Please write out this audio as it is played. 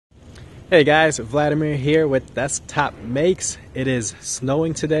Hey guys, Vladimir here with Desktop Makes. It is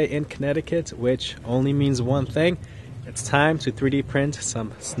snowing today in Connecticut, which only means one thing. It's time to 3D print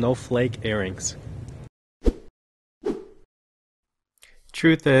some snowflake earrings.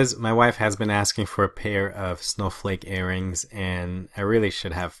 Truth is, my wife has been asking for a pair of snowflake earrings, and I really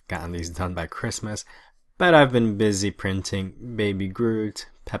should have gotten these done by Christmas, but I've been busy printing Baby Groot,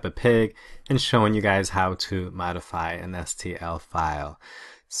 Peppa Pig, and showing you guys how to modify an STL file.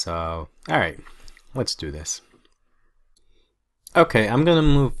 So, alright, let's do this. Okay, I'm gonna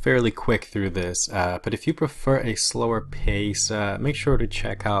move fairly quick through this, but if you prefer a slower pace, make sure to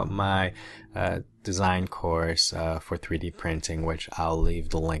check out my design course for 3D printing, which I'll leave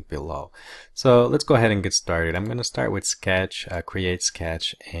the link below. So let's go ahead and get started. I'm gonna start with Sketch, create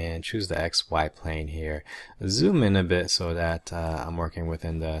Sketch, and choose the XY plane here. Zoom in a bit so that I'm working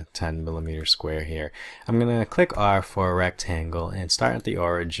within the 10mm square here. I'm gonna click R for a rectangle and start at the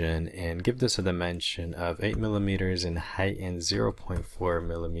origin and give this a dimension of 8mm in height and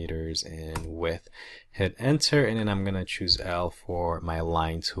 0.4mm in width. Hit enter, and then I'm going to choose L for my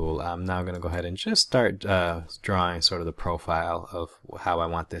line tool. I'm now going to go ahead and just start drawing sort of the profile of how I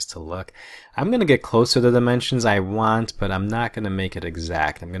want this to look. I'm going to get close to the dimensions I want, but I'm not going to make it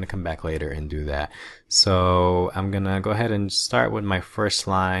exact. I'm going to come back later and do that. So I'm going to go ahead and start with my first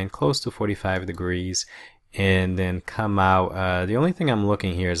line close to 45 degrees. And then come out. The only thing I'm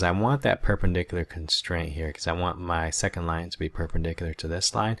looking here is I want that perpendicular constraint here because I want my second line to be perpendicular to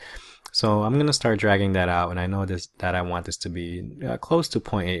this line. So I'm going to start dragging that out, and I know that I want this to be close to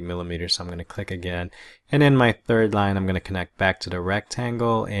 0.8mm, so I'm going to click again. And then my third line, I'm going to connect back to the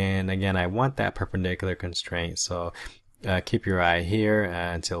rectangle, and again, I want that perpendicular constraint. So keep your eye here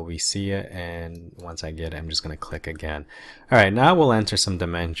until we see it, and once I get it, I'm just going to click again. Alright, now we'll enter some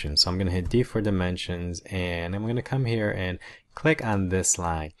dimensions. So I'm going to hit D for dimensions, and I'm going to come here and click on this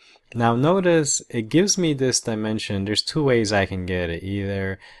line. Now notice it gives me this dimension. There's two ways I can get it.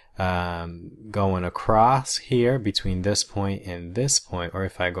 Either going across here between this point and this point, or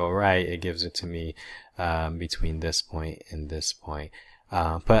if I go right, it gives it to me between this point and this point.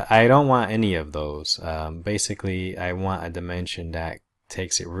 But I don't want any of those. Basically, I want a dimension that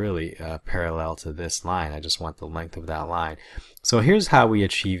takes it really parallel to this line. I just want the length of that line. So here's how we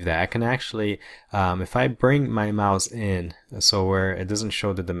achieve that. I can actually, if I bring my mouse in, so where it doesn't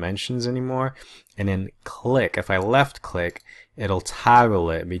show the dimensions anymore, and then click, if I left click, it'll toggle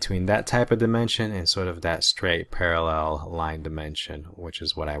it between that type of dimension and sort of that straight parallel line dimension, which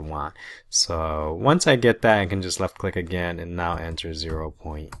is what I want. So once I get that, I can just left click again and now enter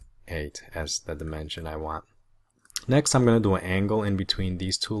 0.8 as the dimension I want. Next, I'm going to do an angle in between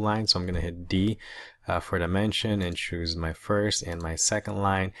these two lines. So I'm going to hit D for dimension and choose my first and my second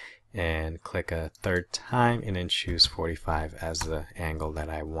line and click a third time and then choose 45 as the angle that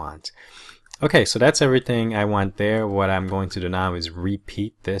I want. Okay, so that's everything I want there. What I'm going to do now is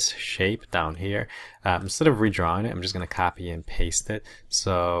repeat this shape down here. Instead of redrawing it, I'm just going to copy and paste it.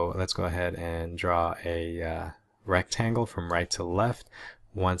 So let's go ahead and draw a rectangle from right to left.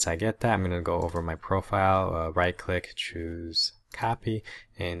 Once I get that, I'm going to go over my profile, right click, choose copy,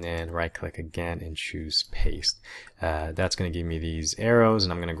 and then right click again and choose paste. That's going to give me these arrows,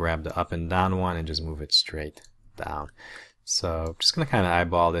 and I'm going to grab the up and down one and just move it straight down. So I'm just going to kind of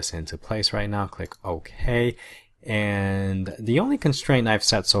eyeball this into place right now. Click OK. And the only constraint I've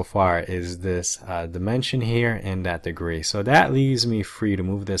set so far is this dimension here and that degree. So that leaves me free to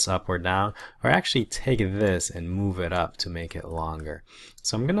move this up or down, or actually take this and move it up to make it longer.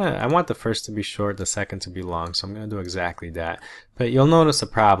 So I want the first to be short, the second to be long, so I'm going to do exactly that. But you'll notice a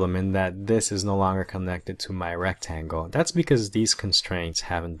problem in that this is no longer connected to my rectangle. That's because these constraints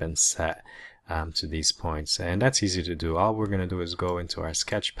haven't been set to these points, and that's easy to do. All we're going to do is go into our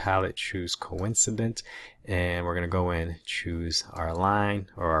sketch palette, choose coincident, and we're going to go in, choose our line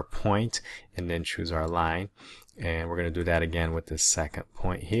or our point, and then choose our line. And we're going to do that again with the second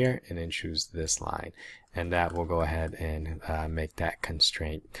point here, and then choose this line, and that will go ahead and make that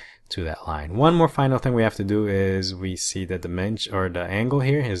constraint to that line. One more final thing we have to do is we see the dimension, or the angle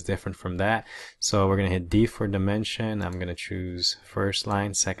here is different from that. So we're going to hit D for dimension. I'm going to choose first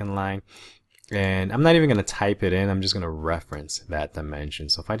line, second line. And I'm not even going to type it in, I'm just going to reference that dimension.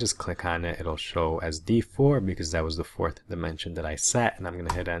 So if I just click on it, it'll show as D4 because that was the fourth dimension that I set, and I'm going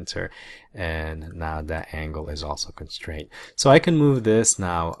to hit enter, and now that angle is also constrained. So I can move this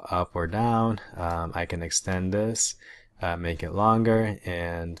now up or down. I can extend this, make it longer,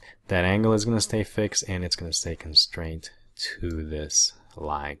 and that angle is going to stay fixed and it's going to stay constrained to this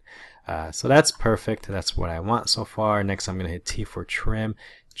line. So that's perfect. That's what I want so far. Next, I'm going to hit T for trim.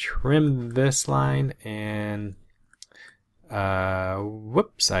 Trim this line, and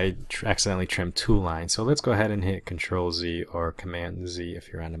Whoops, I accidentally trimmed 2 lines. So let's go ahead and hit Control Z or Command Z if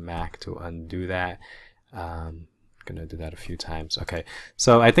you're on a Mac to undo that. Gonna do that a few times. Okay,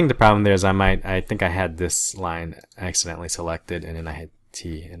 so I think the problem there is I think I had this line accidentally selected and then I hit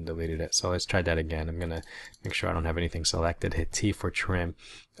T and deleted it. So let's try that again. I'm gonna make sure I don't have anything selected. Hit T for trim.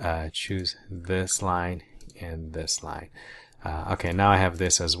 Choose this line and this line. Okay, now I have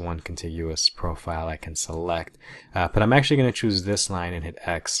this as one contiguous profile I can select, but I'm actually going to choose this line and hit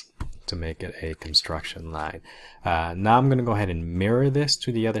X to make it a construction line. Now I'm going to go ahead and mirror this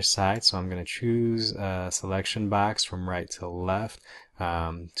to the other side, so I'm going to choose a selection box from right to left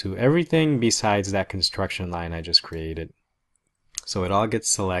to everything besides that construction line I just created. So it all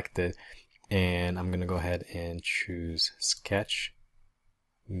gets selected, and I'm going to go ahead and choose Sketch,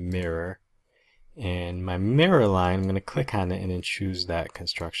 Mirror, and my mirror line, I'm going to click on it and then choose that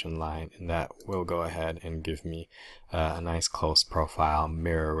construction line, and that will go ahead and give me a nice close profile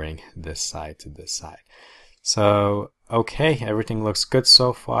mirroring this side to this side. So okay, everything looks good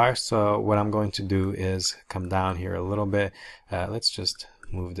so far. So what I'm going to do is come down here a little bit. Let's just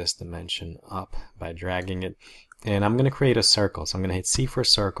move this dimension up by dragging it, and I'm going to create a circle. So I'm going to hit C for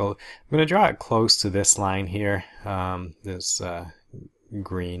circle. I'm going to draw it close to this line here, this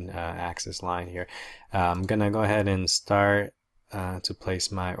green axis line here. I'm gonna go ahead and start to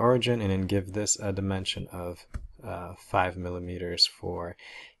place my origin and then give this a dimension of 5 millimeters for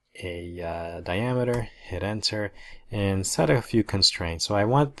a diameter. Hit enter and set a few constraints. So I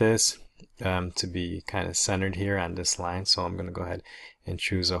want this to be kind of centered here on this line, so I'm gonna go ahead and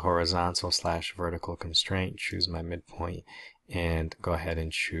choose a horizontal / vertical constraint, choose my midpoint, and go ahead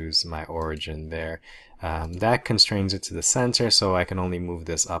and choose my origin there. That constrains it to the center, so I can only move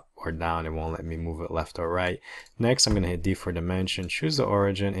this up or down. It won't let me move it left or right. Next, I'm going to hit D for dimension, choose the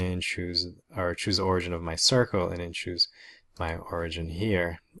origin, and choose the origin of my circle, and then choose my origin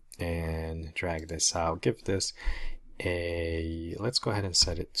here, and drag this out. Give this let's go ahead and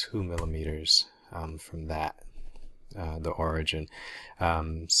set it 2 millimeters from that, the origin.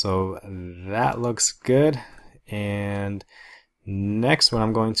 So that looks good, and next, what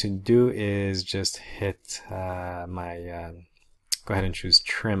I'm going to do is just hit go ahead and choose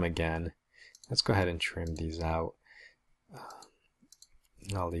trim again. Let's go ahead and trim these out,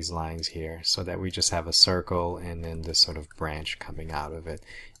 all these lines here, so that we just have a circle and then this sort of branch coming out of it,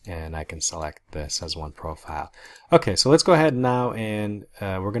 and I can select this as one profile. Okay, so let's go ahead now and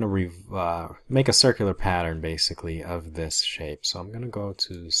we're going to make a circular pattern basically of this shape. So I'm going to go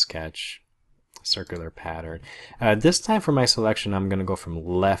to Sketch, circular pattern. This time for my selection, I'm going to go from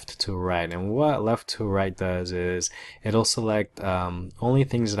left to right, and what left to right does is it'll select only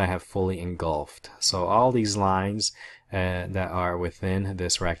things that I have fully engulfed. So all these lines that are within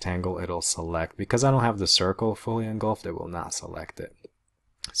this rectangle, it'll select. Because I don't have the circle fully engulfed, it will not select it.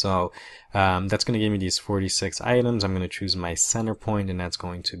 So that's going to give me these 46 items. I'm going to choose my center point, and that's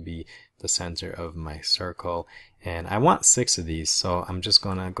going to be the center of my circle. And I want 6 of these, so I'm just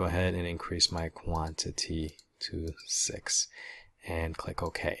going to go ahead and increase my quantity to 6 and click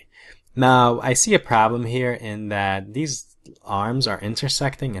OK. Now, I see a problem here in that these arms are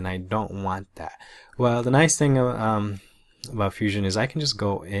intersecting, and I don't want that. Well, the nice thing about Fusion is I can just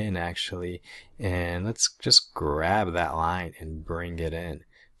go in actually, and let's just grab that line and bring it in.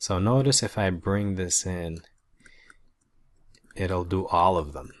 So notice if I bring this in, it'll do all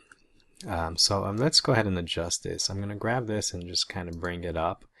of them. So let's go ahead and adjust this. I'm going to grab this and just kind of bring it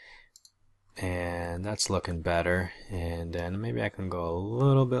up, and that's looking better. And then maybe I can go a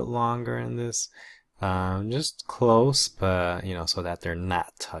little bit longer in this, just close, but you know, so that they're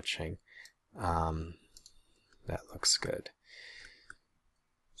not touching. That looks good.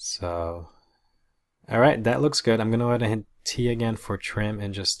 So alright, that looks good. I'm going to go ahead and hit T again for trim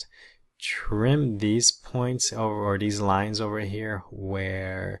and just trim these points over, or these lines over here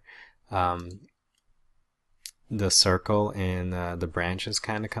where the circle and the branches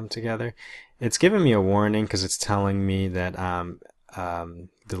kind of come together. It's giving me a warning because it's telling me that I'm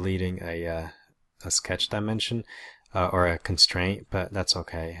deleting a sketch dimension or a constraint, but that's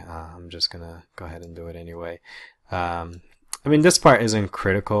okay. I'm just gonna go ahead and do it anyway. I mean, this part isn't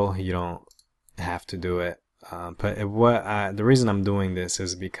critical. You don't have to do it. But the reason I'm doing this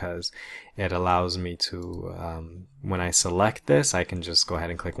is because it allows me to, when I select this, I can just go ahead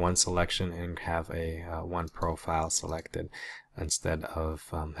and click one selection and have a one profile selected instead of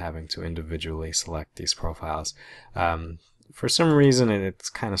having to individually select these profiles. For some reason, it's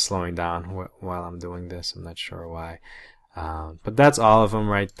kind of slowing down while I'm doing this. I'm not sure why. But that's all of them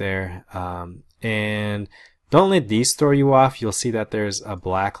right there. And don't let these throw you off. You'll see that there's a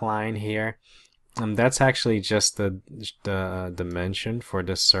black line here. That's actually just the dimension for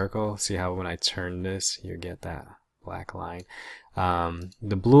this circle. See how when I turn this, you get that black line.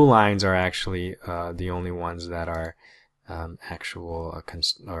 The blue lines are actually the only ones that are actual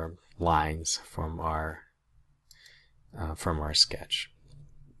or lines from our sketch.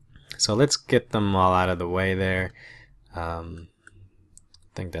 So let's get them all out of the way there. I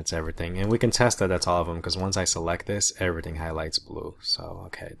think that's everything, and we can test that that's all of them, because once I select this, everything highlights blue. So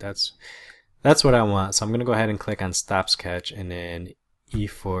okay, that's what I want. So I'm gonna go ahead and click on stop sketch and then E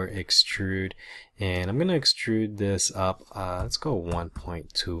for extrude, and I'm gonna extrude this up. Let's go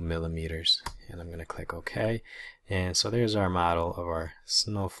 1.2 millimeters, and I'm gonna click OK. And so there's our model of our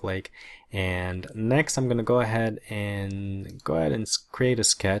snowflake. And next I'm gonna go ahead and create a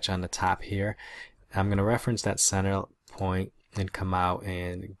sketch on the top here. I'm gonna reference that center point and come out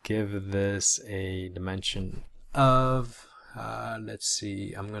and give this a dimension of let's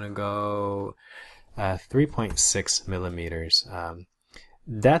see, I'm gonna go 3.6 millimeters.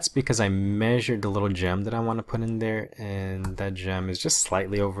 That's because I measured the little gem that I want to put in there, and that gem is just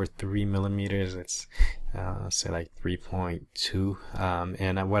slightly over 3 millimeters. It's say like 3.2,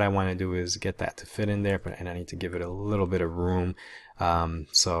 and what I want to do is get that to fit in there, and I need to give it a little bit of room.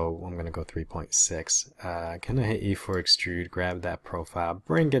 So I'm gonna go 3.6. Gonna hit E for extrude, grab that profile,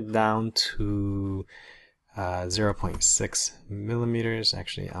 bring it down to 0.6 millimeters.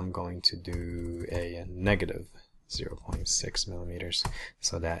 Actually, I'm going to do a negative 0.6 millimeters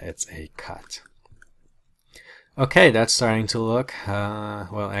so that it's a cut. Okay, that's starting to look,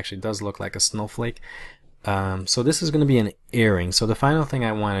 well, actually it does look like a snowflake. So this is going to be an earring. So the final thing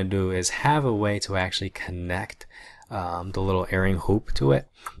I want to do is have a way to actually connect the little earring hoop to it.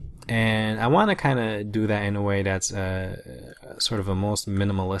 And I want to kind of do that in a way that's sort of a most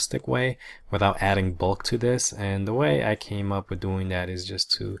minimalistic way without adding bulk to this. And the way I came up with doing that is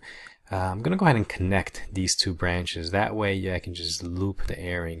just to I'm going to go ahead and connect these two branches. That way I can just loop the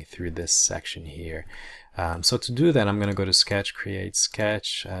earring through this section here. So to do that, I'm going to go to Sketch, Create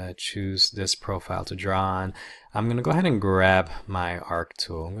Sketch, choose this profile to draw on. I'm going to go ahead and grab my arc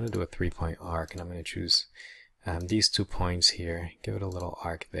tool. I'm going to do a 3-point arc, and I'm going to choose these 2 points here, give it a little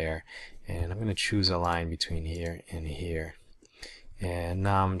arc there, and I'm going to choose a line between here and here. And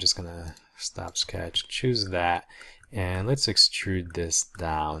now I'm just going to stop sketch, choose that, and let's extrude this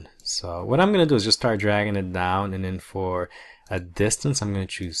down. So what I'm going to do is just start dragging it down, and then for a distance I'm going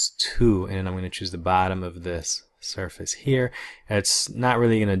to choose 2, and then I'm going to choose the bottom of this surface here. It's not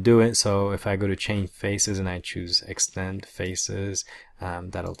really going to do it, so if I go to change faces and I choose extend faces,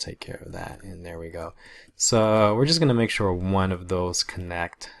 that'll take care of that, and there we go. So we're just going to make sure one of those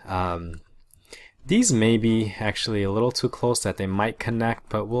connect. These may be actually a little too close that they might connect,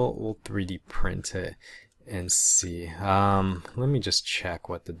 but we'll 3D print it and see. Let me just check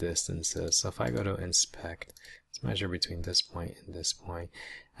what the distance is. So if I go to inspect, let's measure between this point and this point.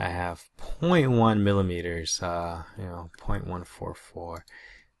 I have 0.1 millimeters, 0.144.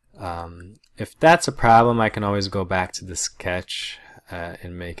 If that's a problem, I can always go back to the sketch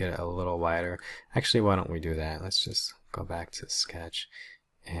and make it a little wider. Actually, why don't we do that? Let's just go back to sketch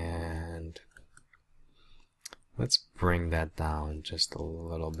and let's bring that down just a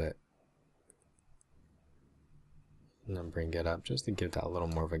little bit. And then bring it up just to give that a little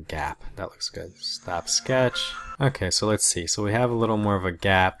more of a gap. That looks good. Stop sketch. Okay, so let's see. So we have a little more of a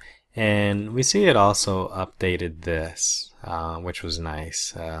gap, and we see it also updated this, which was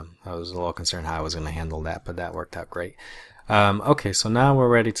nice. I was a little concerned how I was going to handle that, but that worked out great. Okay, so now we're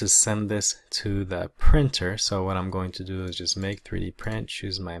ready to send this to the printer. So what I'm going to do is just make 3D print,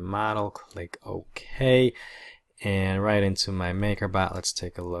 choose my model, click OK. And right into my MakerBot, let's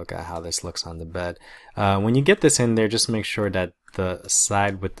take a look at how this looks on the bed. When you get this in there, just make sure that the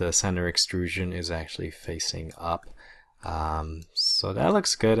side with the center extrusion is actually facing up. So that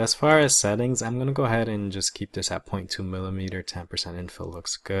looks good. As far as settings, I'm going to go ahead and just keep this at 0.2 millimeter, 10% infill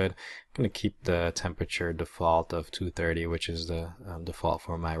looks good. I'm going to keep the temperature default of 230, which is the default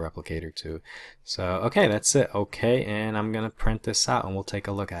for my replicator too. So okay, that's it. Okay, and I'm going to print this out and we'll take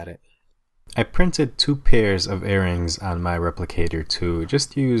a look at it. I printed 2 pairs of earrings on my replicator too,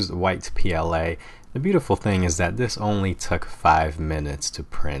 just used white PLA. The beautiful thing is that this only took 5 minutes to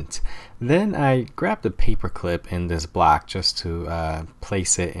print. Then I grabbed a paper clip in this block just to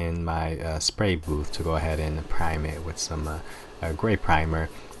place it in my spray booth to go ahead and prime it with some gray primer.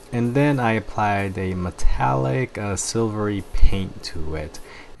 And then I applied a metallic silvery paint to it.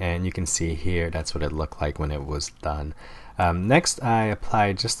 And you can see here that's what it looked like when it was done. Next I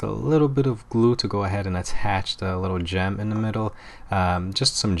applied just a little bit of glue to go ahead and attach the little gem in the middle.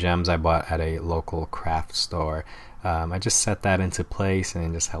 Just some gems I bought at a local craft store. I just set that into place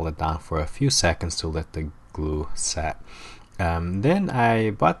and just held it down for a few seconds to let the glue set. Then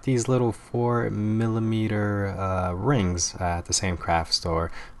I bought these little 4mm rings at the same craft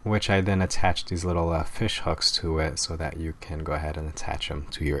store, which I then attached these little fish hooks to it so that you can go ahead and attach them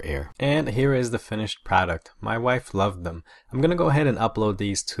to your ear. And here is the finished product. My wife loved them. I'm going to go ahead and upload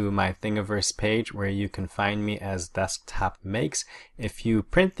these to my Thingiverse page where you can find me as Desktop Makes. If you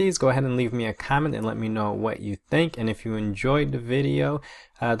print these, go ahead and leave me a comment and let me know what you think. And if you enjoyed the video,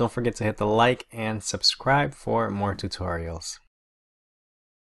 don't forget to hit the like and subscribe for more tutorials.